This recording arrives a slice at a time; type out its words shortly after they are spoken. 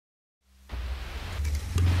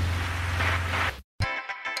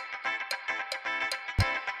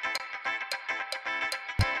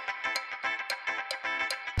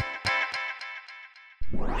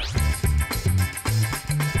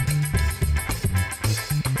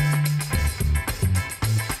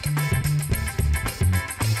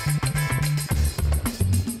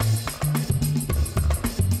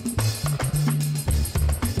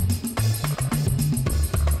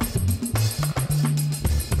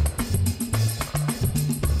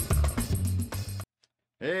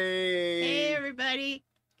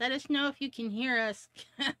Let us know if you can hear us.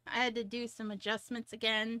 I had to do some adjustments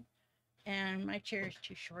again, and my chair is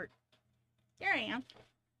too short. There I am.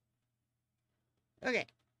 Okay.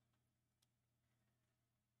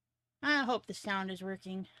 I hope the sound is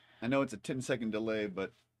working. I know it's a 10-second delay,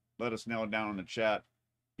 but let us know down in the chat.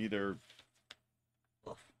 Either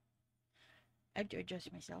Oof. I have to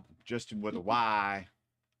adjust myself. Justin with a Y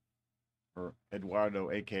or Eduardo,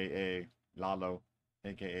 a.k.a. Lalo,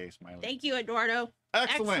 a.k.a. Smiley. Thank you, Eduardo.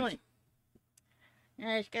 Excellent.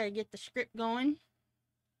 I just got to get the script going.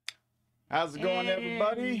 How's it going,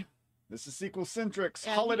 everybody? This is Sequel Centric's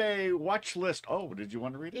holiday watch list. Oh, did you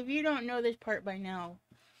want to read it? If you don't know this part by now,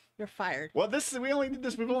 you're fired. Well, we only did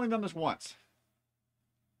this. We've only done this once.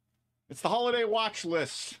 It's the holiday watch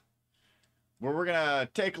list, where we're gonna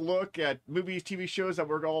take a look at movies, TV shows that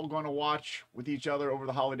we're all going to watch with each other over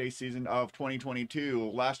the holiday season of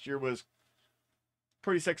 2022. Last year was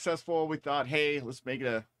pretty successful. We thought, hey, let's make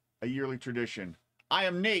it a yearly tradition. I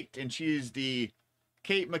am Nate, and she's the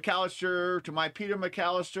Kate McAllister to my Peter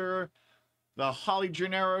McAllister, the Holly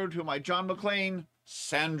Gennaro to my John McClane,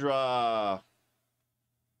 Sandra.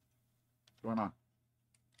 What's going on?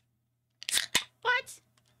 What?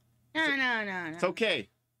 No. It's okay.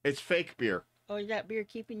 It's fake beer. Oh, is that beer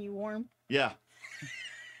keeping you warm? Yeah.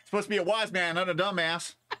 Supposed to be a wise man, not a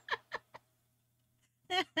dumbass.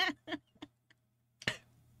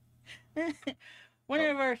 One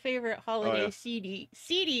of our favorite holiday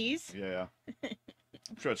CDs. Yeah.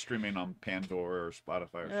 I'm sure it's streaming on Pandora or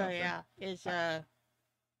Spotify or something. Oh yeah, is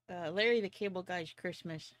Larry the Cable Guy's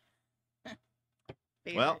Christmas.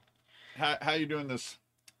 Well, how you doing this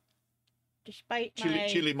despite my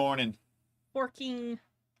chilly morning? working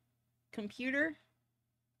computer.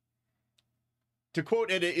 To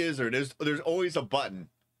quote Eddie Izzard, there's always a button.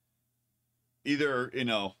 Either,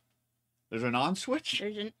 there's an on switch.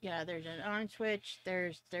 There's an on switch.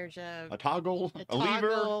 There's a toggle, a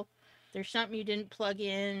lever. There's something you didn't plug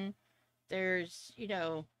in. There's,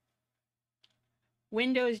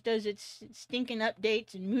 Windows does its stinking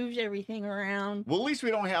updates and moves everything around. Well, at least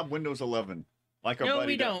we don't have Windows 11. Like our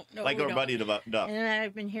buddy Duff. Buddy Duff. And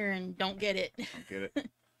I've been hearing, don't get it. Don't get it.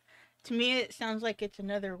 To me, it sounds like it's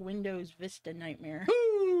another Windows Vista nightmare.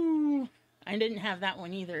 Woo! I didn't have that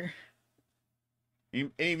one either.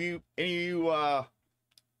 Any of you, I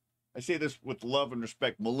say this with love and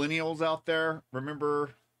respect, millennials out there,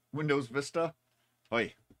 remember Windows Vista?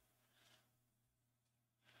 Oi.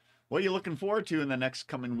 What are you looking forward to in the next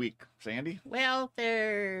coming week, Sandy? Well,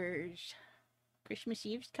 there's Christmas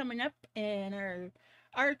Eve's coming up, and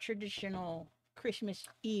our traditional Christmas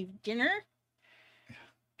Eve dinner.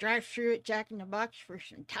 Drive through at Jack in the Box for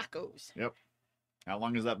some tacos. Yep. How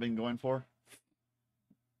long has that been going for?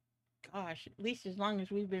 Gosh, at least as long as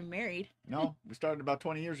we've been married. No, we started about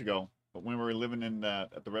 20 years ago, but when we were living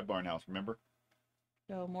at the Red Barn house, remember?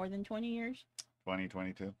 So more than 20 years?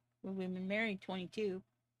 22. Well, we've been married 22.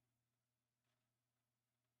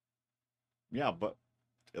 Yeah, but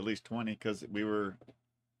at least 20 because we were...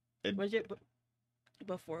 Was it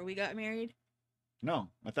before we got married? No,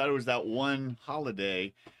 I thought it was that one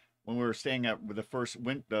holiday when we were staying at the first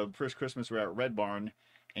Christmas we were at Red Barn,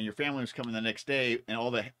 and your family was coming the next day, and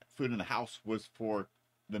all the food in the house was for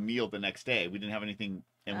the meal the next day. We didn't have anything,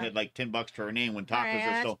 and we had like $10 to our name when tacos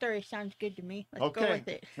are still. That story sounds good to me. Let's go with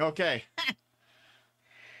it. Okay.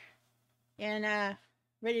 And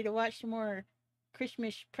ready to watch some more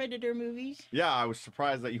Christmas Predator movies? Yeah, I was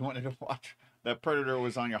surprised that you wanted to watch that Predator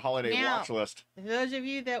was on your holiday watch list. Those of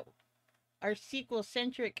you that are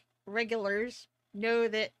sequel-centric regulars know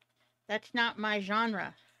that that's not my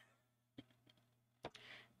genre.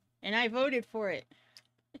 And I voted for it.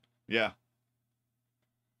 Yeah.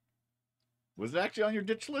 Was it actually on your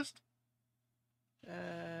ditch list?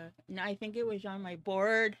 No, I think it was on my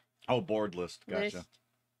board. Oh, board list. Gotcha.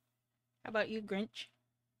 How about you, Grinch?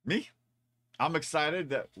 Me? I'm excited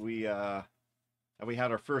that we had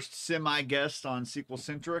our first semi-guest on Sequel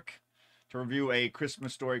Centric to review A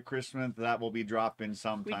Christmas Story Christmas. That will be dropping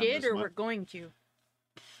sometime We did, this or month. we're going to?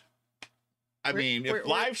 If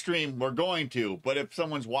live stream, we're going to. But if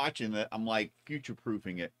someone's watching it, I'm like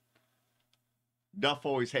future-proofing it. Duff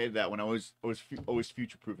always hated that when I was always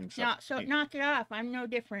future-proofing stuff. No, so knock it off. I'm no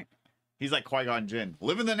different. He's like Qui-Gon Jinn.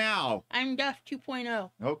 Live in the now. I'm Duff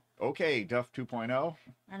 2.0. Oh, okay, Duff 2.0.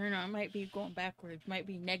 I don't know. It might be going backwards. It might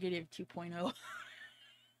be negative 2.0.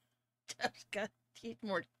 He's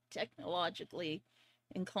more technologically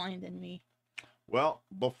inclined than me. Well,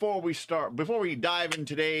 before we dive in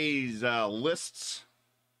today's lists,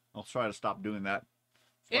 I'll try to stop doing that.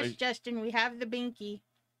 Yes, Justin, we have the binky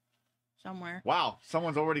somewhere. Wow,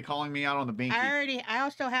 someone's already calling me out on the binky. I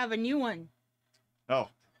also have a new one. Oh.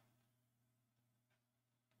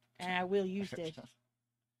 And I will use this.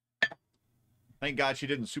 Thank God she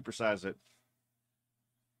didn't supersize it.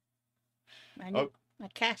 My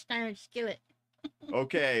cast iron skillet.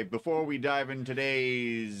 Okay, before we dive in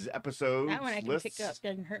today's episode, That one I can pick up.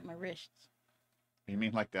 Doesn't hurt my wrists. You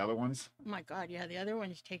mean like the other ones? Oh my God, yeah. The other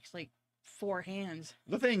ones takes like 4 hands.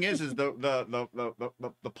 The thing is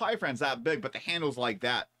the pie friend's that big, but the handle's like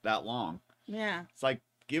that long. Yeah. It's like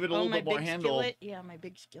give it a little bit more handle. Skillet? Yeah, my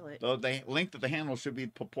big skillet. The length of the handle should be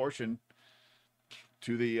proportion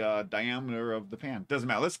to the diameter of the pan. Doesn't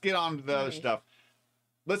matter. Let's get on to the other stuff.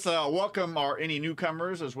 Let's welcome any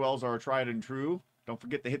newcomers as well as our tried and true. Don't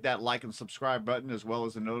forget to hit that like and subscribe button as well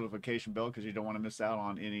as the notification bell because you don't want to miss out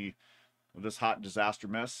on any of this hot disaster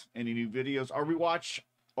mess. Any new videos or rewatch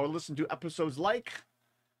or listen to episodes like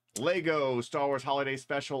Lego Star Wars Holiday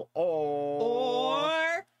Special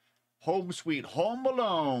or Home Sweet Home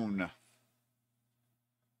Alone.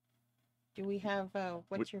 Do we have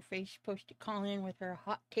what's your face supposed to call in with her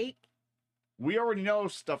hot take? We already know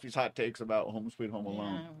Stuffy's hot takes about Home Sweet Home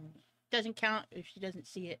Alone. Doesn't count if she doesn't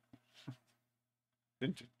see it.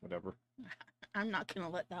 Whatever. I'm not going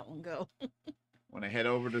to let that one go. Want to head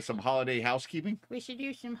over to some holiday housekeeping? We should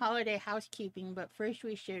do some holiday housekeeping, but first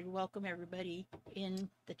we should welcome everybody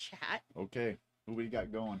in the chat. Okay. Who we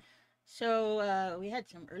got going? So we had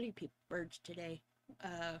some early birds today.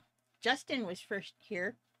 Justin was first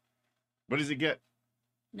here. What does he get?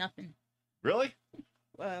 Nothing. Really?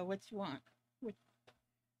 What's you want?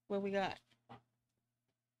 What we got? Are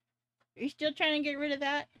you still trying to get rid of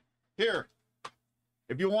that? Here.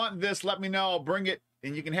 If you want this, let me know. I'll bring it,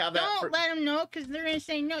 and you can have that. Don't let them know, because they're going to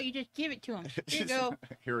say no. You just give it to them. Here you go.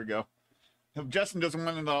 Here we go. If Justin doesn't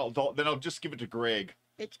want it, then I'll just give it to Greg.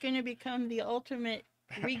 It's going to become the ultimate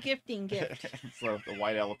regifting gift. So the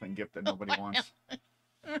white elephant gift that nobody wants.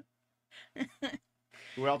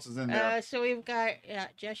 Who else is in there? So we've got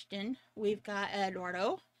Justin. We've got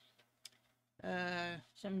Eduardo.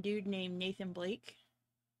 Some dude named Nathan Blake.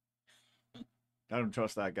 I don't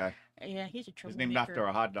trust that guy. Yeah, he's a troublemaker. He's named after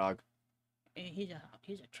a hot dog. He's a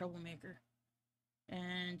troublemaker.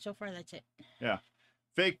 And so far, that's it. Yeah.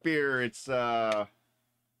 Fake beer. It's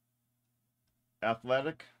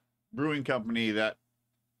Athletic Brewing Company that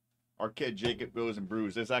our kid Jacob goes and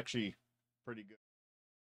brews. It's actually pretty good.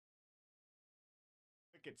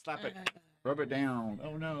 Slap it. Rub it down.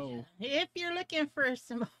 Oh, no. If you're looking for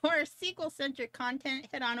some more sequel-centric content,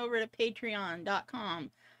 head on over to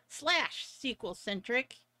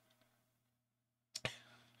patreon.com/sequel-centric.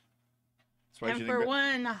 And for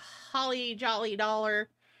one holly jolly dollar,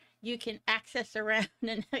 you can access around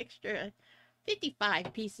an extra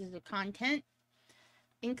 55 pieces of content,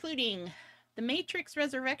 including The Matrix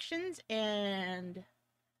Resurrections and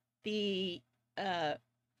the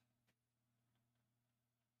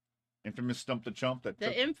infamous Stump the Chump that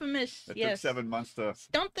took 7 months to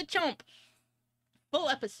Stump the Chump full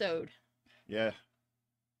episode. Yeah.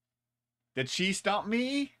 Did she stump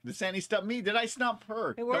me? Did Sandy stump me? Did I stump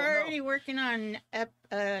her? We're already working on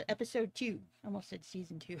episode 2. I almost said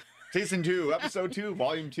season 2. Season 2, episode 2,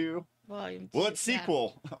 volume 2. Volume 2. Well, it's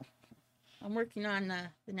sequel. I'm working on the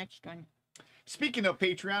next one. Speaking of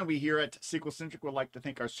Patreon, we here at Sequel Centric would like to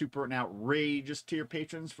thank our super and outrageous tier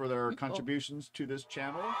patrons for their contributions to this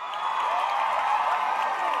channel.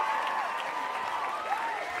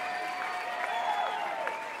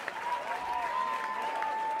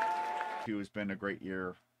 It has been a great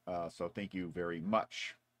year, so thank you very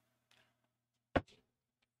much.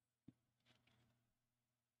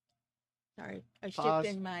 Sorry, I shipped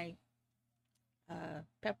in my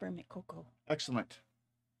peppermint cocoa. Excellent.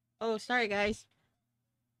 Oh, sorry, guys.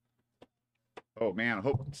 Oh, man, I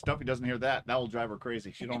hope Stuffy doesn't hear that. That will drive her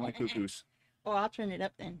crazy. She don't like cuckoos. Oh, I'll turn it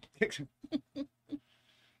up then.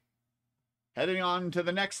 Heading on to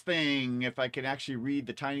the next thing, if I can actually read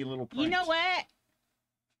the tiny little print. You know what?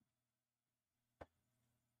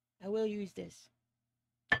 I will use this.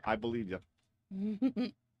 I believe you. Oh,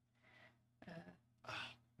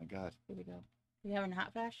 my God. Here we go. You having a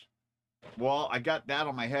hot flash? Well, I got that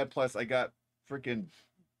on my head, plus I got freaking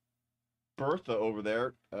Bertha over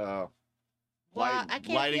there. Well, I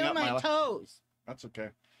can't feel my toes. That's okay.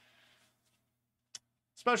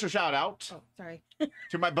 Special shout out Oh, sorry.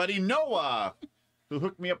 to my buddy Noah, who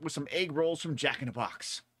hooked me up with some egg rolls from Jack in the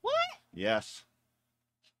Box. What? Yes.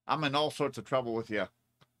 I'm in all sorts of trouble with you.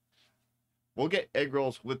 We'll get egg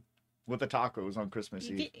rolls with the tacos on Christmas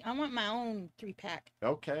Eve. I want my own 3-pack.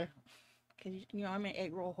 Okay. Because, I'm an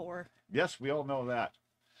egg roll whore. Yes, we all know that.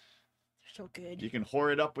 They're so good. You can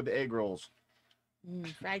whore it up with the egg rolls.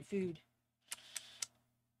 Fried food.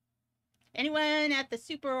 Anyone at the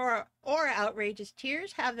super or outrageous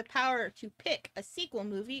tiers have the power to pick a sequel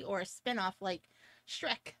movie or a spin-off like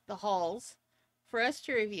Shrek The Halls for us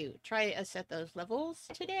to review. Try us at those levels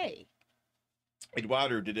today.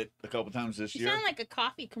 Eduardo did it a couple times this You year. sound like a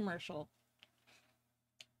coffee commercial.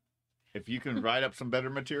 If you can write up some better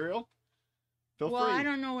material, feel Well, free. I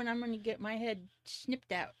don't know when I'm going to get my head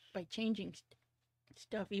snipped out by changing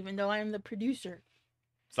stuff, even though I'm the producer.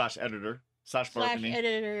 / editor / Slash marketing.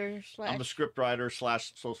 editor slash... I'm the script writer /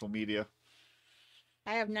 social media.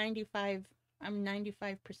 I have 95... I'm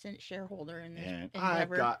 95% shareholder in this And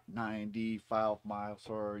endeavor. I've got 95 miles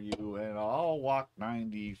for you, and I'll walk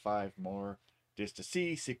 95 more just to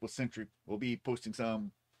see Sequel Centric. We'll be posting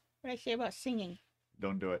some. What did I say about singing?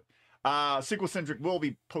 Don't do it. Sequel Centric will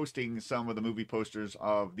be posting some of the movie posters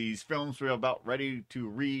of these films we're about ready to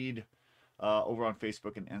read over on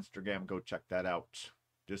Facebook and Instagram. Go check that out.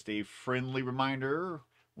 Just a friendly reminder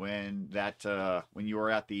when you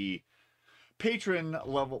are at the patron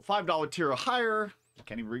level $5 tier or higher, I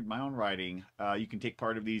can't even read my own writing, you can take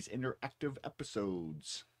part of these interactive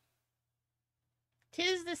episodes.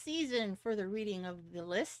 'Tis the season for the reading of the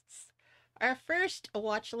lists. Our first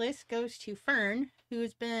watch list goes to Fern,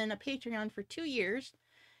 who's been a Patreon for 2 years.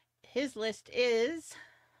 His list is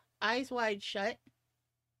Eyes Wide Shut.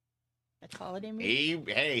 That's holiday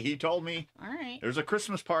movie. Hey, he told me All right. there's a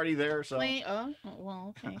Christmas party there, so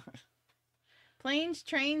Well, okay. Planes,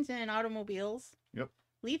 Trains, and Automobiles. Yep.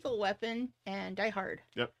 Lethal Weapon and Die Hard.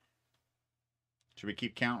 Yep. Should we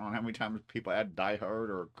keep count on how many times people add Die Hard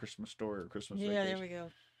or Christmas Story or Christmas Yeah, Vacation? there we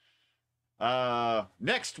go.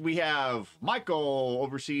 Next we have Michael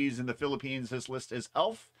overseas in the Philippines. His list is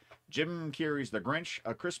Elf, Jim Carrey's The Grinch,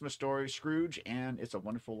 A Christmas Story, Scrooge, and It's a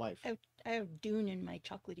Wonderful Life. I have Dune in my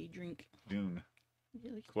chocolatey drink. Dune.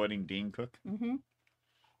 Really? Quoting Dean Cook. Mm-hmm.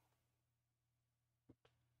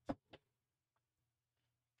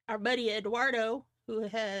 Our buddy Eduardo, who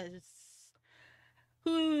had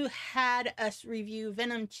us review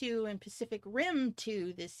Venom 2 and Pacific Rim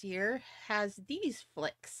 2 this year, has these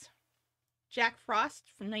flicks. Jack Frost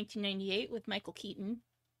from 1998 with Michael Keaton.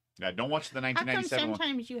 Yeah, don't watch the How come 1997 one.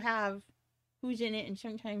 sometimes you have who's in it and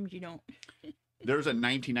sometimes you don't? There's a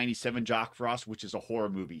 1997 Jack Frost, which is a horror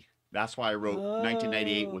movie. That's why I wrote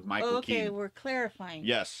 1998 with Michael Keaton. Okay, we're clarifying.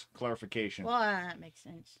 Yes, clarification. Well, that makes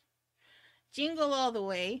sense. Jingle All the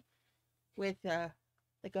Way with the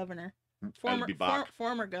governor.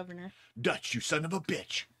 Former governor. Dutch, you son of a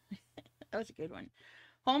bitch. That was a good one.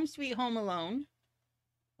 Home Sweet Home Alone.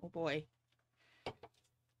 Oh boy.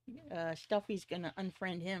 Stuffy's gonna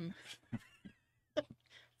unfriend him.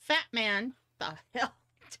 Fat Man. The hell?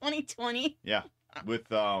 2020. Yeah,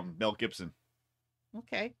 with Mel Gibson.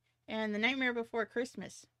 Okay. And The Nightmare Before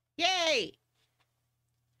Christmas. Yay!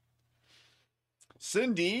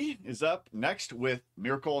 Cindy is up next with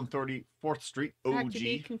Miracle on 34th Street OG. Not to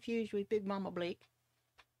be confused with Big Mama Blake.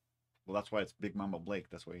 Well, that's why it's Big Mama Blake.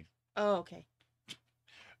 That's why. Oh, okay.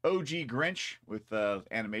 OG Grinch with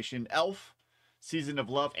animation, Elf, Season of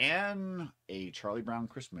Love, and A Charlie Brown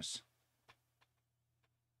Christmas.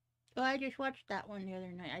 Oh, I just watched that one the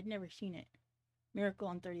other night. I'd never seen it. Miracle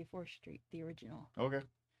on 34th Street, the original. Okay.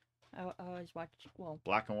 I always watched, well,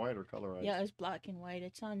 Black and white or colorized? yeah, it was black and white.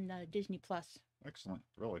 It's on Disney Plus. Excellent.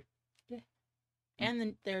 Really. And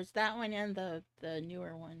then there's that one and the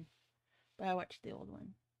newer one. But I watched the old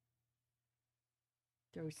one.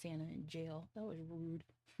 Throw Santa in jail. That was rude.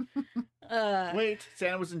 Wait,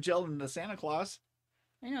 Santa was in jail in the Santa Claus.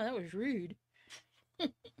 I know, that was rude.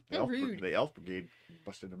 The Elf Brigade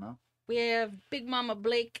busted him out. We have Big Mama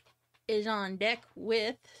Blake is on deck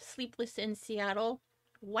with Sleepless in Seattle,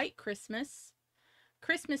 White Christmas,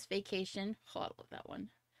 Christmas Vacation. Oh, I love that one.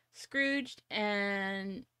 Scrooged,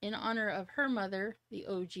 and in honor of her mother, the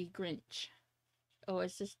OG Grinch. Oh,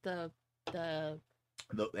 it's just the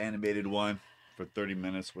animated one for 30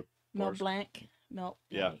 minutes with Mel Boris Blanc. Mel.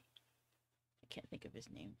 Yeah. I can't think of his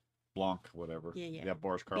name. Blanc, whatever. Yeah. Yeah,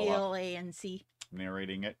 Boris Karloff BLANC.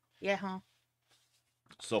 narrating it. Yeah, huh?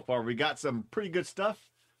 So far, we got some pretty good stuff.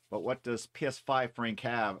 But what does PS5 Frank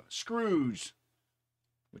have? Scrooge,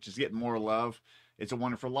 which is getting more love. It's a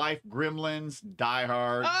Wonderful Life, Gremlins, Die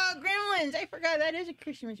Hard. Oh, Gremlins! I forgot that is a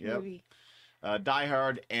Christmas movie. Die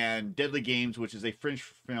Hard, and Deadly Games, which is a French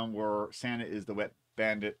film where Santa is the wet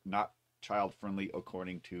bandit, not child friendly,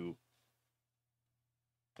 according to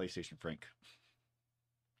PlayStation Frank.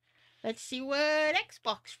 Let's see what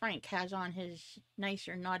Xbox Frank has on his nice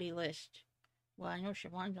or naughty list. Well, I know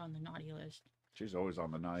Siobhan's on the naughty list. She's always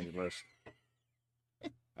on the naughty list.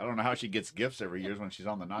 I don't know how she gets gifts every year when she's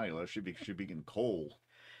on the naughty list. She'd be getting coal.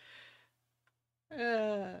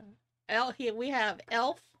 We have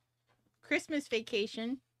Elf, Christmas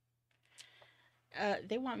Vacation.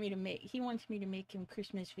 He wants me to make him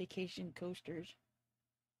Christmas Vacation coasters.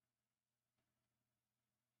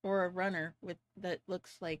 Or a runner that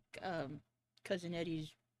looks like Cousin Eddie's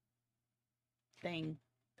thing.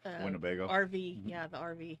 Winnebago. RV. Mhm. Yeah, the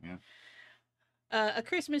RV. Yeah. A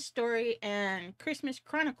Christmas Story and Christmas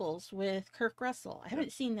Chronicles with Kirk Russell. I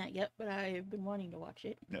haven't seen that yet, but I've been wanting to watch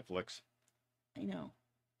it. Netflix. I know.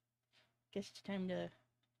 Guess it's time to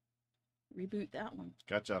reboot that one.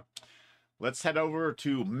 Gotcha. Let's head over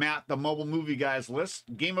to Matt, the mobile movie guy's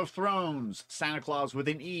list. Game of Thrones, Santa Claus with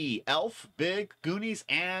an E, Elf, Big, Goonies,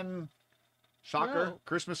 and shocker, Whoa.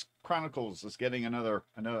 Christmas Chronicles is getting another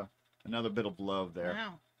bit of love there.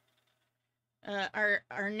 Wow.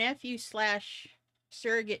 Our nephew /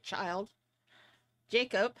 surrogate child,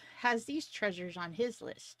 Jacob, has these treasures on his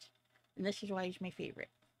list, and this is why he's my favorite.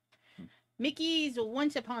 Mickey's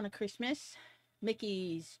Once Upon a Christmas,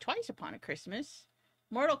 Mickey's Twice Upon a Christmas,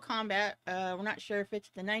 Mortal Kombat, we're not sure if it's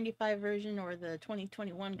the 95 version or the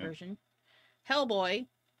 2021 version, Hellboy,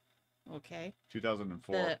 okay,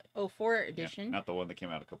 2004. the 04 edition. Yeah, not the one that came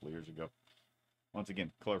out a couple of years ago. Once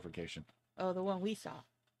again, clarification. Oh, the one we saw.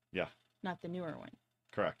 Yeah. Not the newer one.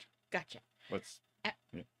 Correct. Gotcha. Let's.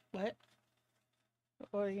 Yeah. What?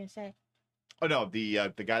 What were you going to say? Oh no, the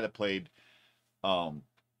guy that played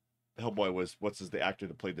Hellboy was the actor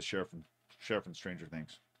that played the sheriff in Stranger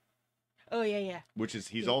Things. Oh yeah. Which is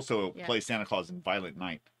he's Yeah. also Yeah. plays Santa Claus in Violent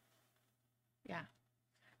Night. Yeah.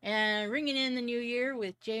 And ringing in the new year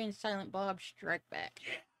with Jay and Silent Bob Strike Back.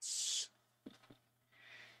 Yes.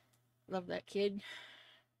 Love that kid.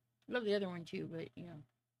 Love the other one too, but you know,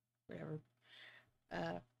 whatever.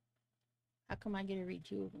 How come I get to read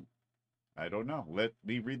two of them? I don't know. Let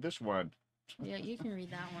me read this one. Yeah, you can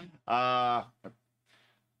read that one.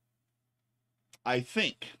 I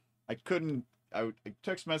think I couldn't. I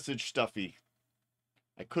text message Stuffy.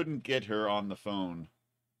 I couldn't get her on the phone.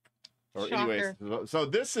 Or anyways, so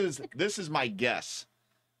this is my guess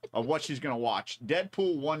of what she's gonna watch.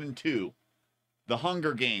 Deadpool 1 and 2, The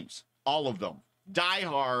Hunger Games, all of them. Die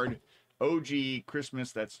Hard, OG,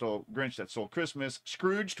 Christmas that stole Grinch that stole Christmas,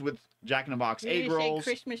 Scrooged with Jack in the Box Did egg you say rolls.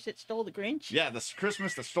 Christmas that stole the Grinch? Yeah, the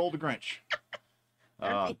Christmas that stole the Grinch.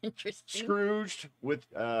 That'd be interesting. Scrooged with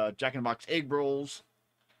Jack in the Box egg rolls,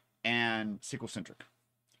 and sequel centric.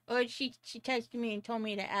 Oh, she texted me and told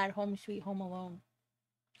me to add Home Sweet Home Alone.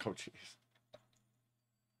 Oh jeez.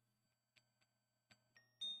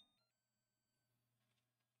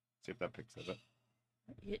 See if that picks it up.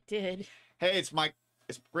 It did. Hey, it's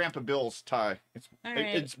Grandpa Bill's tie. All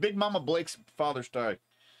right. It's Big Mama Blake's father's tie.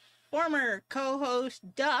 Former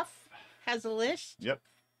co-host Duff has a list. Yep.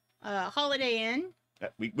 Holiday Inn.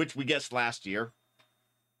 Which we guessed last year.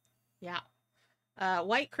 Yeah.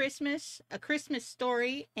 White Christmas, A Christmas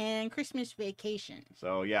Story, and Christmas Vacation.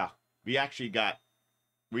 So yeah, we actually got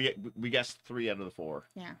we guessed 3 out of the 4.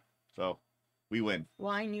 Yeah. So we win.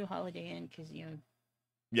 Well, I knew Holiday Inn because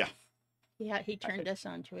Yeah. Yeah, he turned us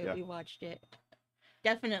onto it. Yeah. We watched it.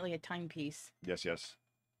 Definitely a timepiece. Yes. Yes.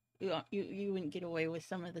 You wouldn't get away with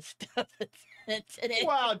some of the stuff that's today.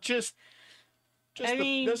 Well, just I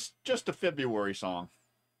mean- the February song.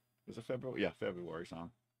 Was it February? Yeah, February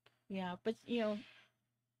song. Yeah, but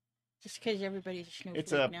just because everybody's a snowflake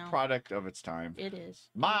It's a now. product of its time. It is.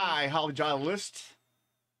 My Holly Jolly list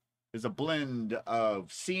is a blend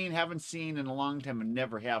of seen, haven't seen in a long time, and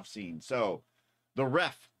never have seen. So, The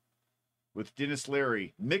Ref with Dennis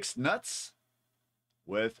Leary, Mixed Nuts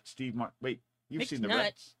with Steve Martin. Wait, you've Mixed seen The Ref?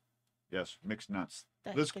 Nuts. Yes, Mixed Nuts.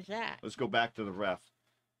 The Let's- heck is that? Let's go back to The Ref.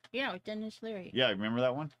 Yeah, with Dennis Leary. Yeah, remember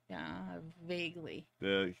that one? Yeah, vaguely.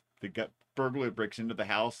 The burglar breaks into the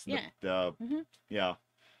house. Yeah. Mhm. Yeah.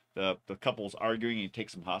 The couple's arguing. And he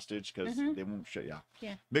takes them hostage because Mhm. they won't shut. Yeah.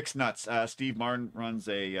 Yeah. Mixed Nuts. Steve Martin runs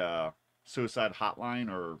a suicide hotline,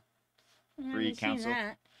 or I Free haven't seen counsel.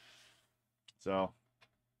 that. so.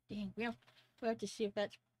 Dang, we'll have to see if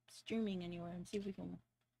that's streaming anywhere and see if we can.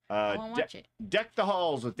 I want to De- watch it. Deck the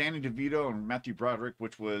Halls with Danny DeVito and Matthew Broderick,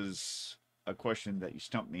 which was a question that you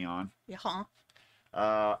stumped me on. Yeah, huh?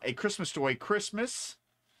 A Christmas Story Christmas.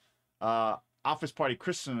 Office Party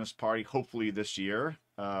Christmas Party, hopefully this year.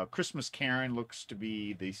 Christmas Karen looks to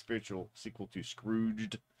be the spiritual sequel to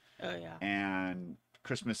Scrooged. Oh yeah. And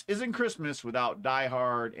Christmas Isn't Christmas without Die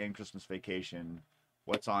Hard and Christmas Vacation.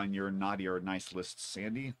 What's on your naughty or nice list,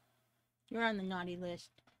 Sandy? You're on the naughty list.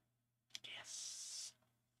 Yes.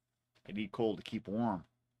 I need coal to keep warm.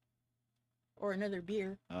 Or another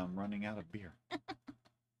beer. I'm running out of beer.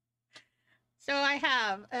 So I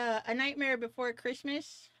have A Nightmare Before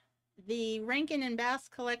Christmas, the Rankin and Bass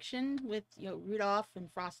collection with Rudolph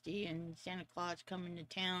and Frosty and Santa Claus coming to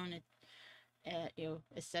town.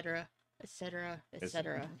 etc., etc.,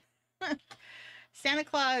 etc. Santa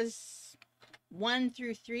Claus 1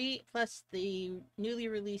 through 3, plus the newly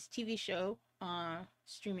released TV show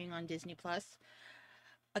streaming on Disney Plus.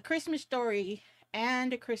 A Christmas Story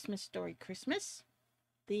and A Christmas Story Christmas.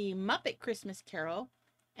 The Muppet Christmas Carol.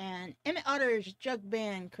 And Emmett Otter's Jug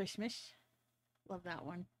Band Christmas. Love that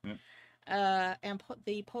one. Yep. And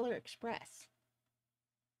the Polar Express.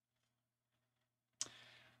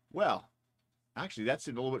 Well, actually, that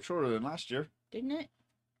seemed a little bit shorter than last year. Didn't it?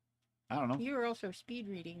 I don't know. You were also speed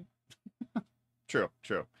reading. True.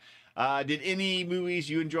 Did any movies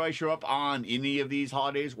you enjoy show up on any of these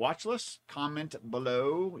holidays watch lists? Comment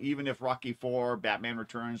below. Even if Rocky IV, Batman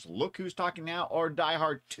Returns, Look Who's Talking Now, or Die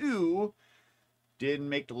Hard 2 didn't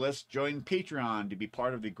make the list, join Patreon to be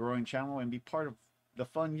part of the growing channel and be part of the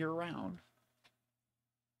fun year-round.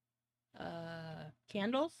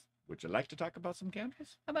 Candles? Would you like to talk about some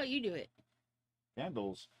candles? How about you do it?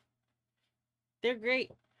 Candles. They're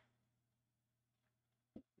great.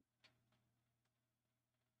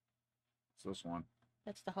 It's this one.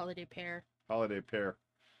 That's the holiday pear. Holiday pear.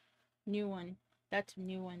 New one. That's a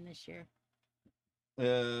new one this year.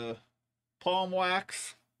 Palm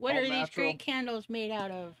wax. What all are these natural. great candles made out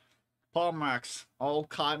of? Palm wax. All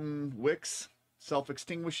cotton wicks.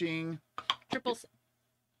 Self-extinguishing. Triple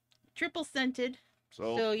scented.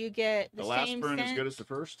 So, So you get the the last same burn scent. as good as the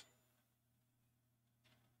first.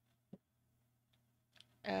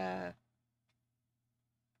 I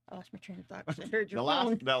lost my train of thought 'cause I heard your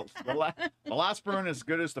The phone. the last burn is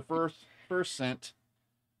good as the first scent.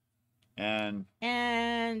 And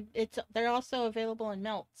And they're also available in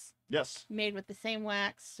melts, yes, made with the same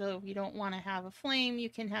wax. So if you don't want to have a flame, you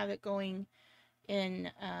can have it going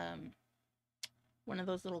in one of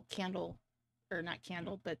those little candle, or not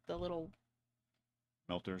candle, but the little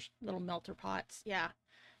melters. melter pots. Yeah.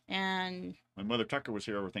 And When Mother Tucker was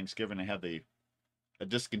here over Thanksgiving, I had a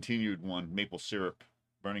discontinued one, maple syrup,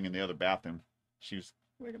 burning in the other bathroom. She was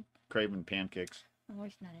where'd it, craving pancakes. oh,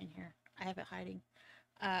 it's not in here. I have it hiding.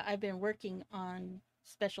 I've been working on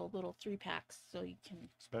special little 3-packs, so you can.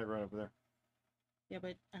 It's back right over there. Yeah,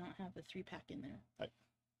 but I don't have the 3-pack in there.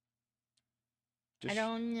 Just, I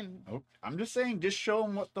don't. Oh, I'm just saying, just show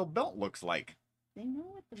them what the belt looks like. They know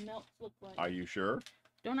what the melts look like. Are you sure?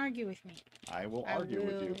 Don't argue with me. I will I argue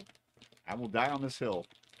with you. will. I will die on this hill.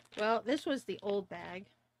 Well, this was the old bag.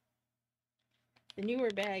 The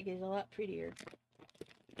newer bag is a lot prettier.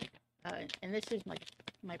 And this is my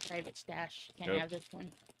private stash. Can't Yep. have this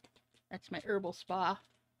one. That's my herbal spa.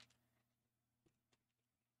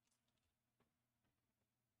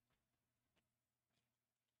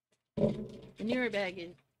 The newer bag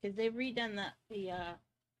is because they've redone the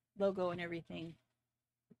logo and everything,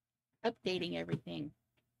 updating everything,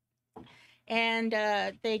 and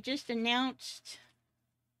they just announced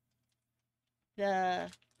the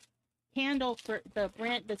candle for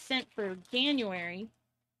the scent for January.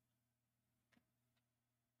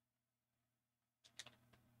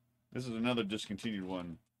 This is another discontinued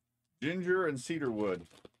one. Ginger and cedarwood.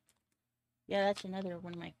 Yeah, that's another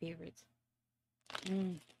one of my favorites.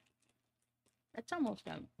 That's almost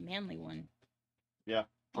a manly one. Yeah,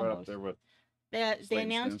 right up Almost. there with. They Slade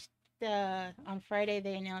announced on Friday.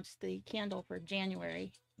 They announced the candle for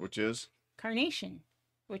January, Which is? carnation,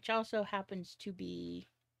 which also happens to be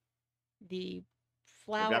the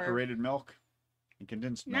flower. Evaporated milk and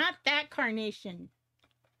condensed milk. Not that carnation.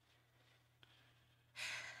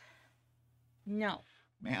 No.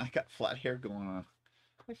 Man, I got flat hair going on.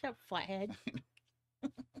 What's up, flathead?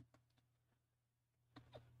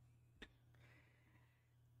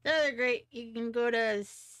 They're great. You can go to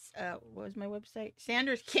what was my website?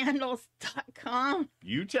 SandersCandles.com.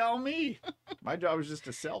 You tell me. My job is just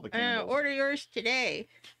to sell the candles. Order yours today.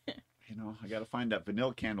 You know, I got to find that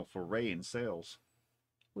vanilla candle for Ray in sales.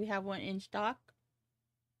 We have one in stock,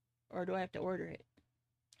 or do I have to order it?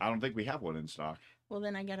 I don't think we have one in stock. Well,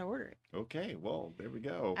 then I gotta order it. Okay, well, there we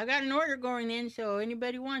go. I got an order going in, so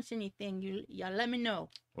anybody wants anything, you let me know.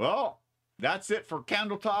 Well, that's it for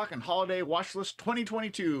Candle Talk and Holiday Watch List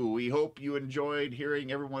 2022. We hope you enjoyed hearing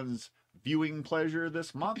everyone's viewing pleasure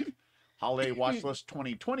this month. Holiday Watch List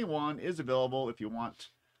 2021 is available if you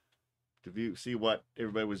want to see what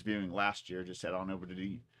everybody was viewing last year. Just head on over to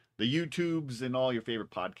the YouTubes and all your favorite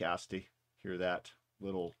podcasts to hear that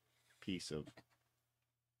little piece of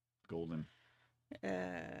golden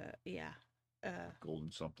Yeah.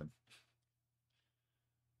 golden something.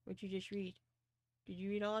 What'd you just read? Did you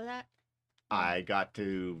read all of that? I got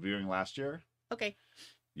to viewing last year. Okay.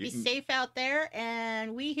 You Be can- safe out there,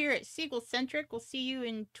 and we here at Seagull Centric will see you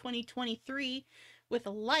in 2023 with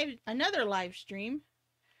another live stream.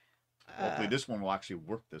 Hopefully this one will actually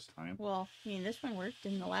work this time. Well, I mean, this one worked,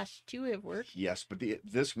 and the last two have worked. Yes, but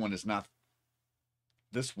this one is not.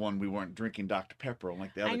 This one we weren't drinking Dr. Pepper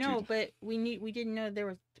like the other I know, two. but we didn't know there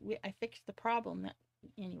was. I fixed the problem.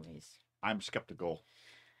 Anyways. I'm skeptical.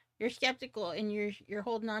 You're skeptical, and you're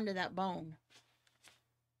holding on to that bone.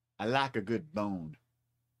 I like a good bone.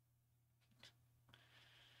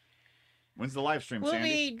 When's the live stream, We'll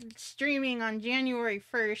Sandy? be streaming on January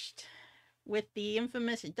 1st with the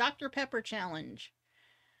infamous Dr. Pepper Challenge.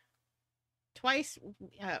 Twice,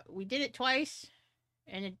 we did it twice,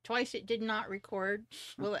 and twice it did not record.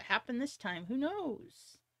 Will it happen this time? Who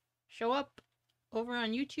knows? Show up over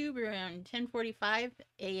on YouTube around 10:45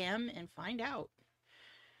 a.m. and find out.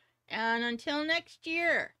 And until next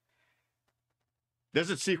year. There's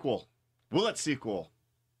a sequel. Will it sequel?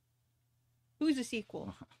 Who's a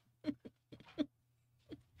sequel?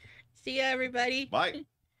 See ya, everybody. Bye.